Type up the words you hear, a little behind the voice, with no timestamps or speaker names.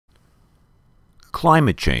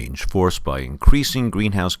Climate change forced by increasing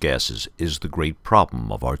greenhouse gases is the great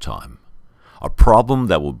problem of our time. A problem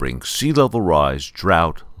that will bring sea level rise,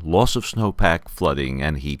 drought, loss of snowpack, flooding,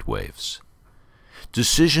 and heat waves.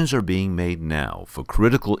 Decisions are being made now for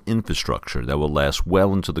critical infrastructure that will last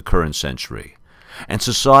well into the current century, and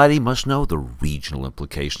society must know the regional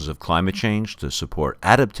implications of climate change to support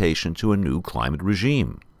adaptation to a new climate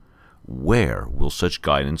regime. Where will such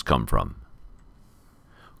guidance come from?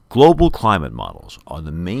 Global climate models are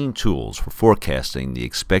the main tools for forecasting the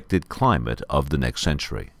expected climate of the next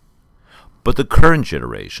century. But the current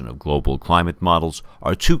generation of global climate models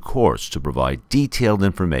are too coarse to provide detailed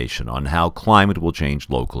information on how climate will change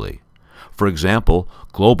locally. For example,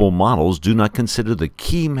 global models do not consider the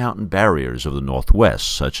key mountain barriers of the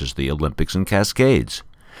Northwest, such as the Olympics and Cascades.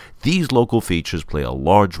 These local features play a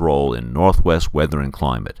large role in Northwest weather and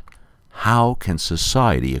climate. How can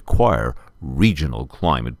society acquire regional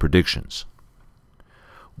climate predictions?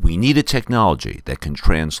 We need a technology that can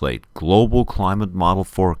translate global climate model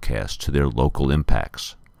forecasts to their local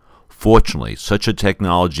impacts. Fortunately, such a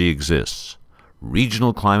technology exists: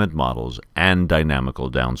 regional climate models and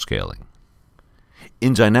dynamical downscaling.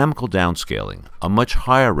 In dynamical downscaling, a much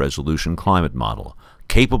higher resolution climate model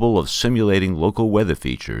capable of simulating local weather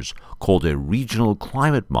features, called a regional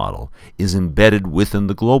climate model, is embedded within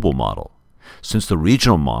the global model. Since the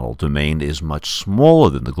regional model domain is much smaller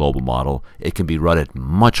than the global model, it can be run at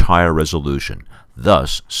much higher resolution,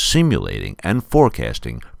 thus simulating and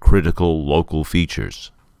forecasting critical local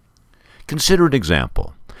features. Consider an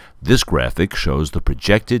example. This graphic shows the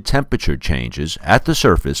projected temperature changes at the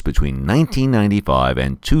surface between 1995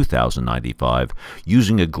 and 2095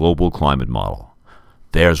 using a global climate model.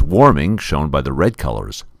 There's warming shown by the red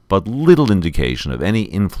colors, but little indication of any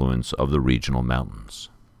influence of the regional mountains.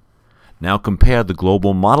 Now compare the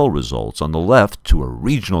global model results on the left to a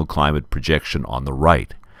regional climate projection on the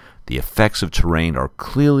right. The effects of terrain are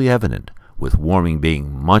clearly evident, with warming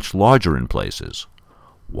being much larger in places.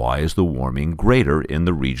 Why is the warming greater in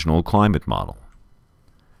the regional climate model?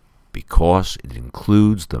 Because it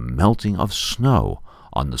includes the melting of snow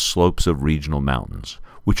on the slopes of regional mountains,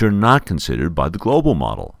 which are not considered by the global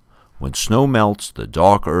model. When snow melts, the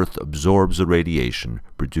dark earth absorbs the radiation,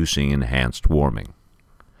 producing enhanced warming.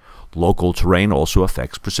 Local terrain also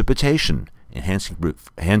affects precipitation,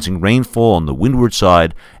 enhancing rainfall on the windward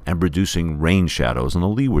side and producing rain shadows on the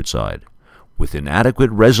leeward side. With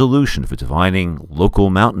inadequate resolution for defining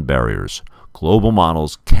local mountain barriers, global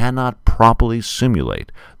models cannot properly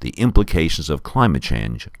simulate the implications of climate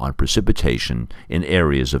change on precipitation in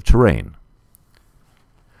areas of terrain.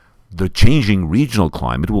 The changing regional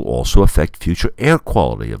climate will also affect future air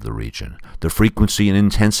quality of the region, the frequency and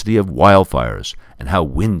intensity of wildfires, and how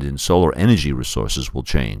wind and solar energy resources will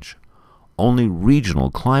change. Only regional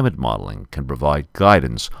climate modeling can provide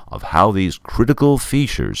guidance of how these critical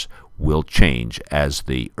features will change as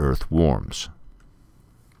the Earth warms.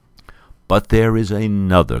 But there is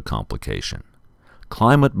another complication.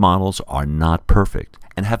 Climate models are not perfect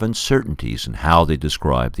and have uncertainties in how they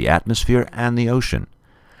describe the atmosphere and the ocean.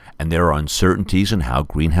 And there are uncertainties in how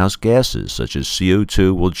greenhouse gases such as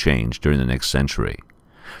CO2 will change during the next century.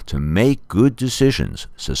 To make good decisions,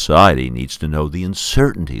 society needs to know the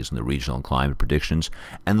uncertainties in the regional climate predictions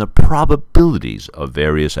and the probabilities of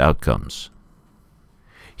various outcomes.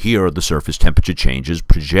 Here are the surface temperature changes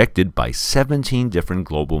projected by 17 different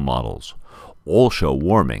global models. All show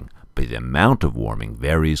warming, but the amount of warming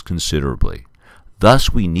varies considerably.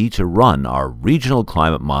 Thus, we need to run our regional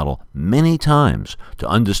climate model many times to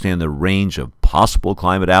understand the range of possible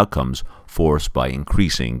climate outcomes forced by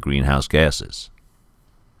increasing greenhouse gases.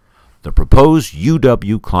 The proposed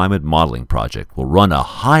UWClimateModeling project will run a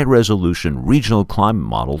high-resolution regional climate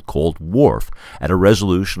model called WRF at a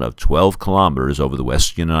resolution of 12 kilometers over the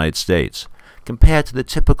western United States, compared to the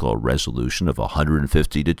typical resolution of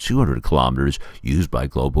 150 to 200 kilometers used by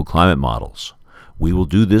global climate models. We will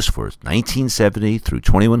do this for 1970 through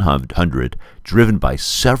 2100, driven by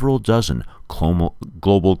several dozen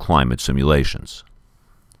global climate simulations.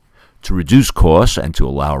 To reduce costs and to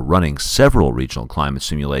allow running several regional climate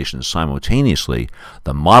simulations simultaneously,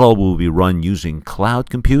 the model will be run using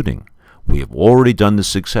cloud computing. We have already done this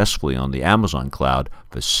successfully on the Amazon cloud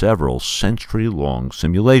for several century-long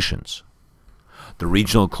simulations. The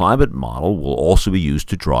regional climate model will also be used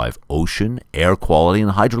to drive ocean, air quality,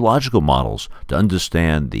 and hydrological models to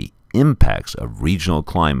understand the impacts of regional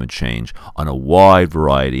climate change on a wide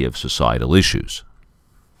variety of societal issues.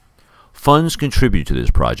 Funds contributed to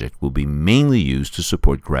this project will be mainly used to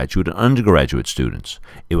support graduate and undergraduate students.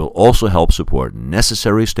 It will also help support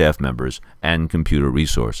necessary staff members and computer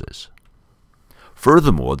resources.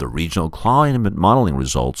 Furthermore, the regional climate modeling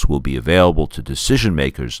results will be available to decision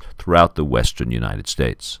makers throughout the western United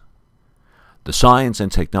States. The science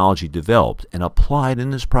and technology developed and applied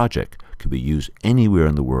in this project could be used anywhere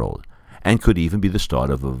in the world and could even be the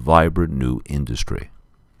start of a vibrant new industry.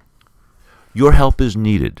 Your help is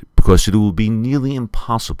needed because it will be nearly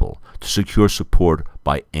impossible to secure support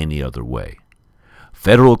by any other way.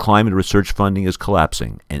 Federal climate research funding is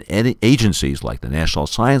collapsing, and agencies like the National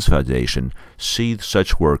Science Foundation see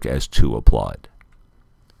such work as too applied.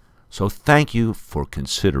 So thank you for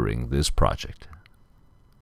considering this project.